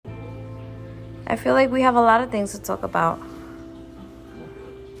I feel like we have a lot of things to talk about.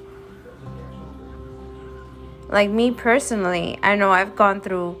 Like me personally, I know I've gone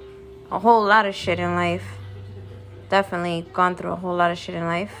through a whole lot of shit in life. Definitely gone through a whole lot of shit in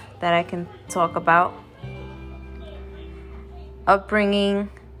life that I can talk about. Upbringing.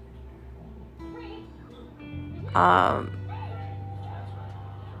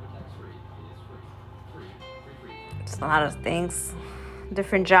 Just a lot of things.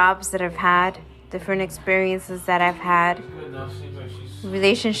 Different jobs that I've had. Different experiences that I've had.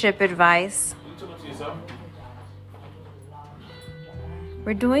 Relationship advice.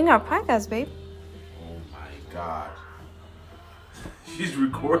 We're doing our podcast, babe. Oh my God. She's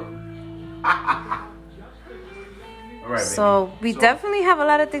recording. All right, So baby. we definitely have a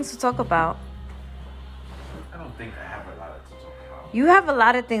lot of things to talk about. I don't think I have a lot to talk about. You have a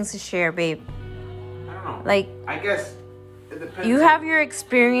lot of things to share, babe. I don't know. Like, I guess it depends. you have your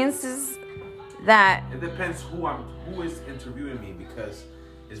experiences that... It depends who is interviewing me, because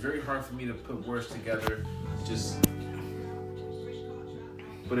it's very hard for me to put words together.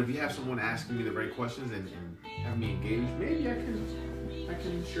 But if you have someone asking me the right questions and have me engaged, maybe I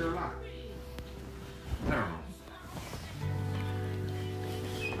can share a lot. I don't know.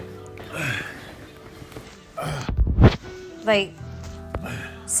 like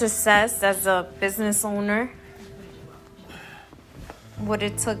success as a business owner, what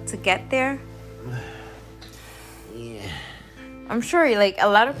it took to get there. Yeah. I'm sure like a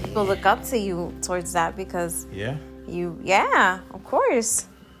lot of people look up to you towards that because of course,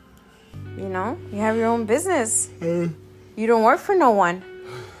 you know, you have your own business. You don't work for no one.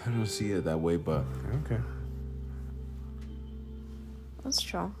 I don't see it that way, but okay. That's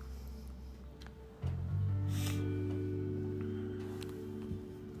true.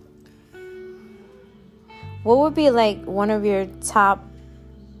 What would be like one of your top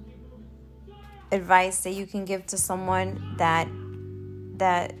advice that you can give to someone that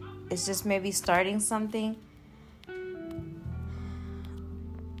is just maybe starting something,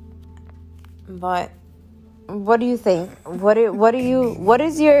 but what do you think? What have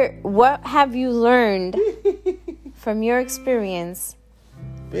you learned from your experience?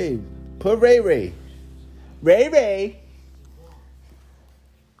 Babe, put Ray. Ray.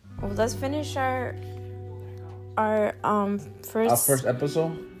 Well, let's finish our first... Our first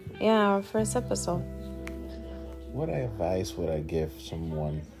episode? Yeah, our first episode. What advice would I give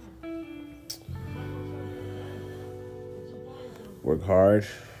someone? Work hard.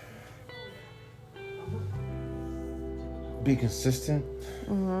 Be consistent.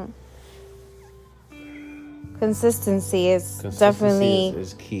 Mm-hmm. Consistency is definitely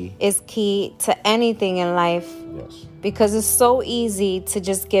is key. Is key to anything in life. Yes. Because it's so easy to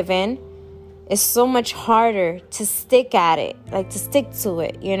just give in. It's so much harder to stick at it, like to stick to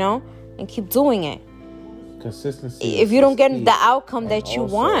it, you know, and keep doing it. Consistency. If you don't get the outcome that you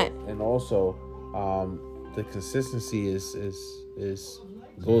want. And also, the consistency is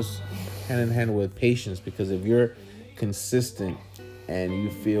goes hand in hand with patience, because if you're consistent and you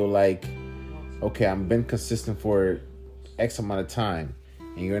feel like, okay, I've been consistent for X amount of time,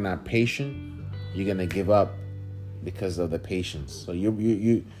 and you're not patient, you're gonna give up because of the patience. So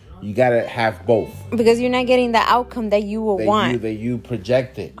you gotta have both, because you're not getting the outcome that you will want. That you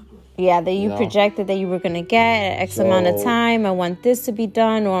projected. Yeah, that you projected that you were gonna get at X amount of time. I want this to be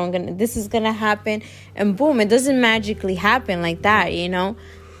done, or this is gonna happen, and boom, it doesn't magically happen like that, you know.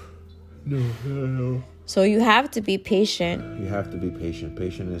 No. So you have to be patient. You have to be patient.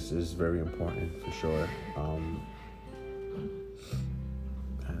 Patience is very important for sure.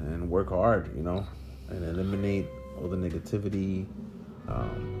 And work hard, you know, and eliminate all the negativity.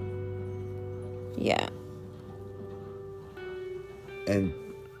 Yeah. And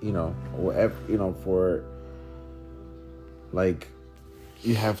for like,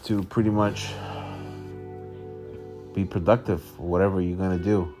 you have to pretty much be productive for whatever you're gonna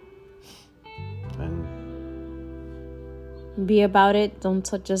do, and be about it. Don't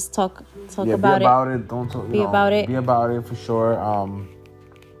just talk about it. Be about it. Don't talk. Be about it. Be about it for sure.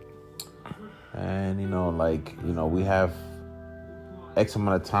 And we have X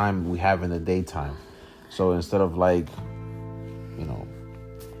amount of time we have in the daytime, so instead of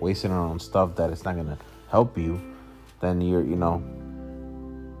wasting it on stuff that it's not gonna help you, then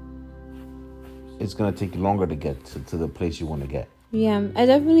it's gonna take you longer to get to the place you want to get. Yeah, I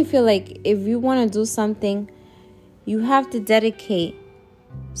definitely feel like if you want to do something, you have to dedicate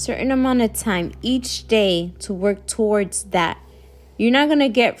a certain amount of time each day to work towards that. You're not gonna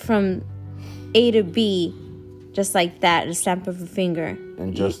get from A to B just like that, a stamp of a finger.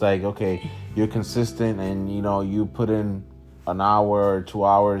 And just okay, you're consistent, and you put in an hour or 2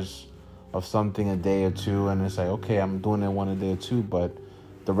 hours of something a day or two, and it's like, okay, I'm doing it one a day or two, but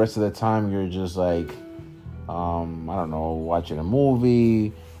the rest of the time you're just like, I don't know, watching a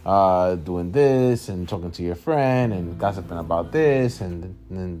movie, doing this and talking to your friend and gossiping about this and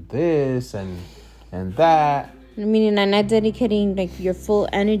this and that. Meaning, I'm not dedicating like your full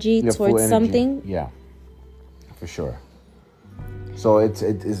energy towards something. Yeah, for sure. So it's a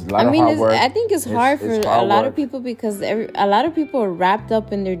lot of hard work. I think it's hard for a lot of people because a lot of people are wrapped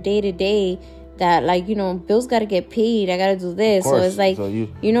up in their day to day. That, like, you know, bills got to get paid. I got to do this. So it's like, so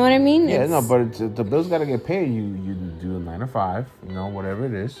you know what I mean? Yeah, no, but the bills got to get paid. You do 9 to 5, you know, whatever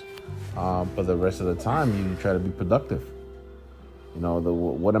it is. But the rest of the time, you try to be productive. You know,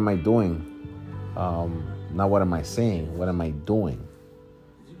 what am I doing? Not what am I saying? What am I doing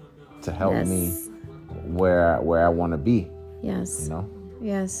to help me where I want to be? Yes. You know?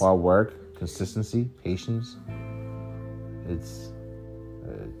 Yes. Hard work, consistency, patience. It's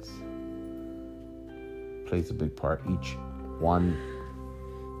plays a big part. Each one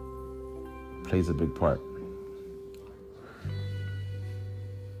plays a big part.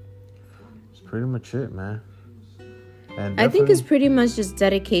 It's pretty much it, man. And I think it's pretty much just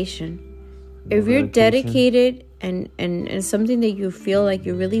dedication. If you're dedicated and something that you feel like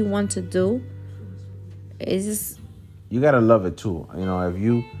you really want to do, it's just, you gotta love it too. You know, if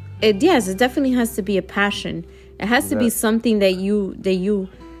you it definitely has to be a passion. It has to be something that you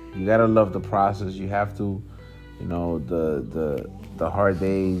you gotta love the process. You have to, you know, the hard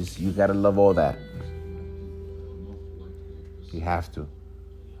days. You gotta love all that. You have to.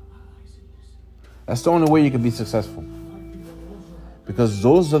 That's the only way you can be successful. Because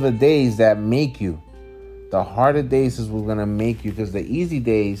those are the days that make you. The harder days is what's gonna make you. Because the easy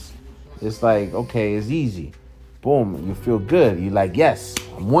days, it's like, okay, it's easy. Boom, you feel good. You're like, yes,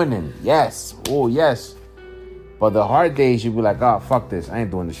 I'm winning. Yes, oh yes. But the hard days, you'll be like, oh, fuck this. I ain't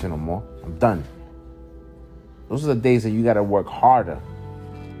doing this shit no more. I'm done. Those are the days that you got to work harder.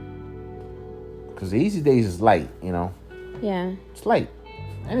 Because the easy days is light, you know? Yeah. It's light.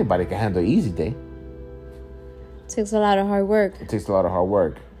 Anybody can handle an easy day. It takes a lot of hard work. It takes a lot of hard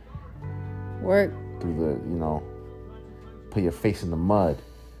work. Work. Through the, you know, put your face in the mud,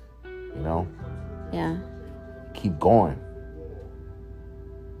 you know? Yeah. Keep going.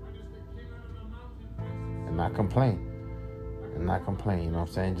 And not complain. You know what I'm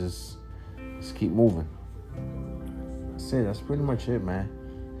saying? Just keep moving. That's it. That's pretty much it, man.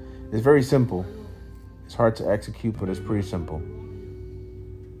 It's very simple. It's hard to execute, but it's pretty simple.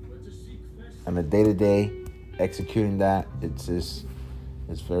 And the day-to-day executing that, it's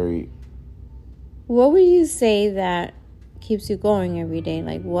very... What would you say that keeps you going every day?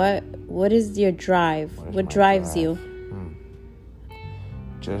 Like, what is your drive? What drives you?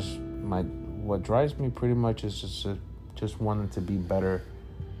 What drives me pretty much is just wanting to be better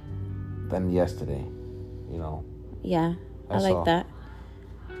than yesterday, you know. Yeah, I like all. that.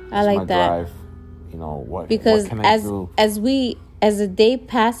 I like that. Drive, you know, what can I do? as the day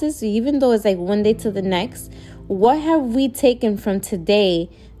passes, even though it's like one day to the next, what have we taken from today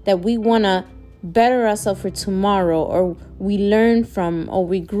that we want to better ourselves for tomorrow, or we learned from, or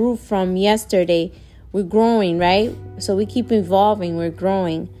we grew from yesterday? We're growing, right? So we keep evolving, we're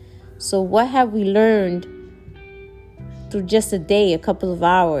growing. So what have we learned through just a day, a couple of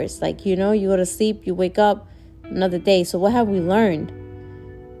hours? Like, you know, you go to sleep, you wake up, another day. So what have we learned?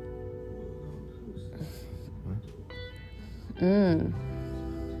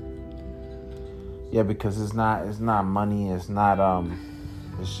 Yeah, because it's not money, it's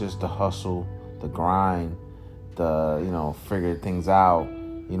just the hustle, the grind, figure things out,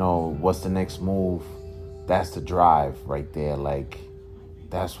 what's the next move. That's the drive right there. Like,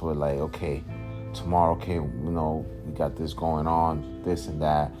 that's what, like, okay, tomorrow, okay, we got this going on, this and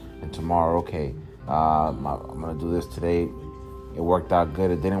that, and tomorrow, okay, I'm gonna do this today. It worked out good.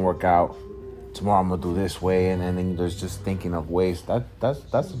 It didn't work out. Tomorrow I'm gonna do this way, and then there's just thinking of ways. That's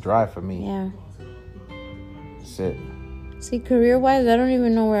the drive for me. Yeah. That's it. See, career-wise, I don't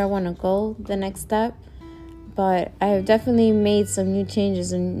even know where I want to go the next step, but I have definitely made some new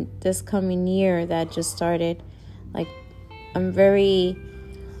changes in this coming year that just started. Like, I'm very,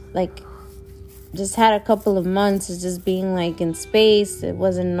 like, just had a couple of months of just being, like, in space. I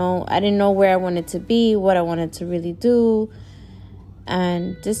didn't know where I wanted to be, what I wanted to really do.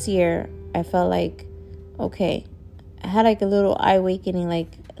 And this year, I felt like, okay, I had, like, a little eye-awakening,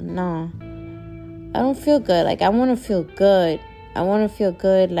 like, nah, I don't feel good. Like, I want to feel good. I want to feel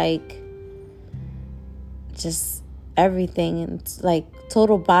good, like, just everything. It's like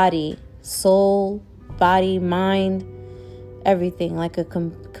total body, soul, body, mind, everything, like a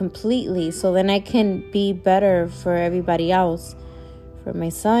completely. So then I can be better for everybody else, for my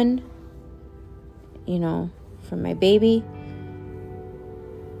son, for my baby.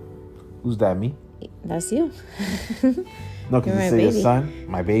 Who's that, me? That's you. No, because you say baby. your son,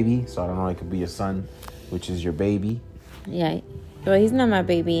 my baby. So I don't know, it could be your son, which is your baby. Yeah. Well, he's not my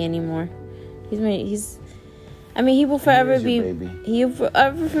baby anymore. He will forever he will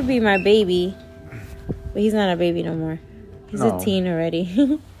forever be my baby. But he's not a baby no more. He's a teen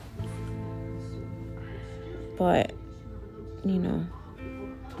already. But,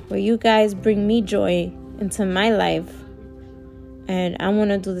 where you guys bring me joy into my life, and I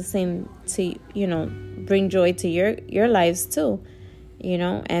want to do the same to, bring joy to your lives too,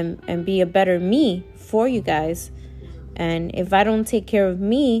 and be a better me for you guys. And if I don't take care of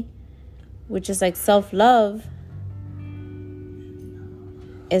me, which is like self-love,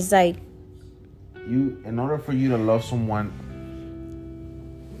 it's like, in order for you to love someone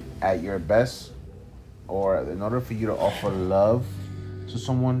at your best, or in order for you to offer love to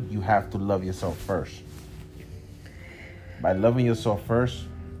someone, you have to love yourself first. By loving yourself first,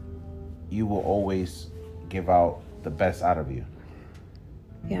 you will always give out the best out of you.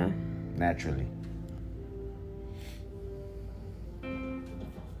 Yeah. Naturally.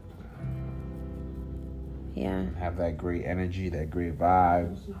 Yeah. Have that great energy, that great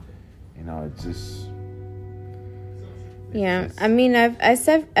vibe. It's just... Yeah. I mean, I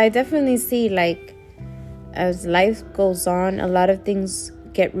definitely see, like, as life goes on, a lot of things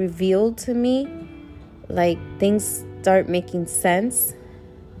get revealed to me. Like, things start making sense.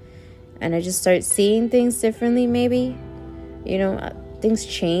 And I just start seeing things differently, maybe. Things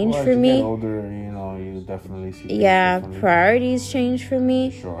change for me. As you get older, you definitely see things differently. Priorities change for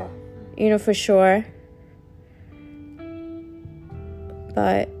me. Sure. For sure.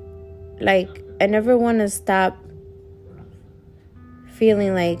 But, like, I never want to stop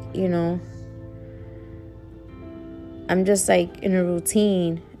feeling like, I'm just, like, in a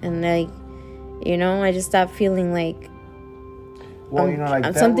routine. And, like, I just stop feeling like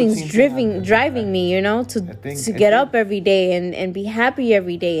something's driving me, to get up every day and be happy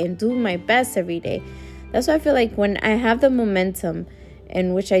every day and do my best every day. That's why I feel like when I have the momentum,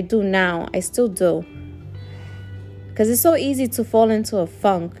 and which I do now, I still do. Because it's so easy to fall into a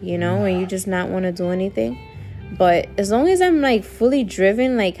funk, when you just not want to do anything. But as long as I'm, like, fully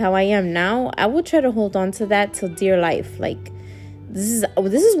driven, like how I am now, I will try to hold on to that till dear life. Like, this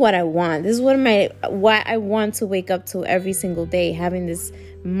is what I want. This is what I want to wake up to every single day, having this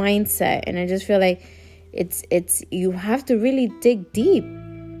mindset. And I just feel like it's you have to really dig deep.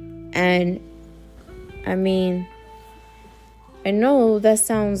 And I mean, I know that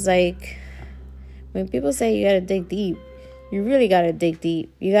sounds like, when people say you gotta dig deep, you really gotta dig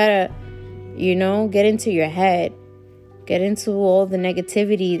deep. You gotta, get into your head. Get into all the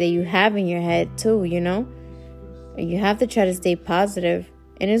negativity that you have in your head too, You have to try to stay positive.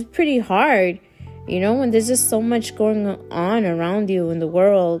 And it's pretty hard, when there's just so much going on around you in the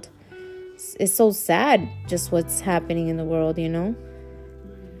world. It's so sad just what's happening in the world, It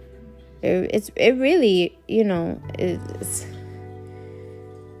really, it's...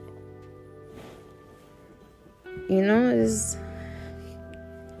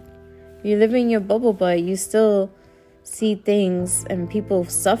 you live in your bubble, but you still see things and people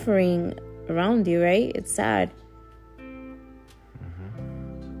suffering around you, right? It's sad.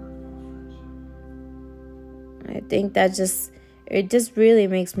 I think that it just really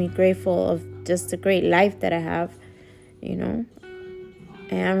makes me grateful of just the great life that I have, And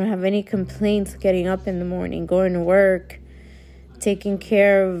I don't have any complaints getting up in the morning, going to work, taking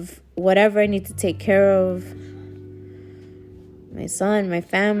care of whatever I need to take care of. My son, my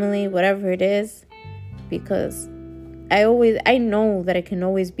family, whatever it is, because I know that it can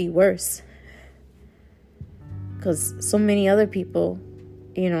always be worse, because so many other people,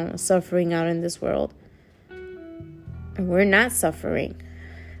 suffering out in this world, and we're not suffering.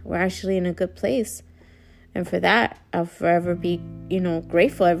 We're actually in a good place, and for that, I'll forever be,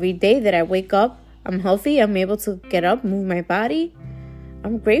 grateful. Every day that I wake up, I'm healthy, I'm able to get up, move my body,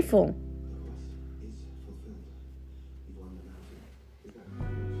 I'm grateful.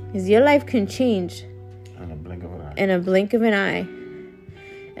 Because your life can change in a blink of an eye. In a blink of an eye.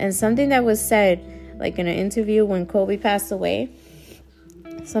 And something that was said, like in an interview when Kobe passed away,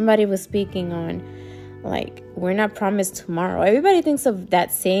 somebody was speaking on, like, we're not promised tomorrow. Everybody thinks of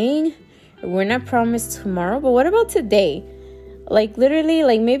that saying, we're not promised tomorrow, but what about today? Like, literally,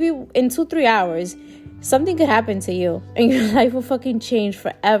 like, maybe in 2-3 hours, something could happen to you, and your life will fucking change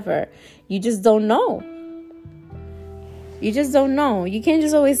forever. You just don't know. You just don't know. You can't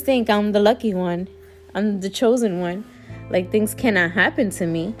just always think I'm the lucky one. I'm the chosen one. Like, things cannot happen to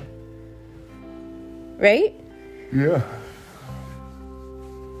me. Right? Yeah.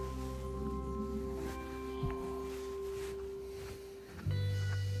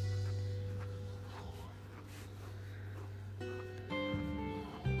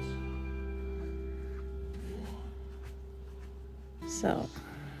 So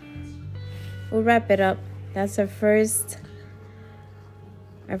we'll wrap it up. That's our first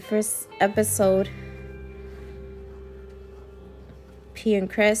episode. P and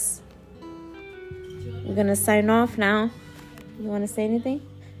Chris. We're gonna sign off now. You wanna say anything?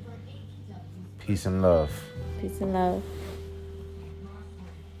 Peace and love. Peace and love.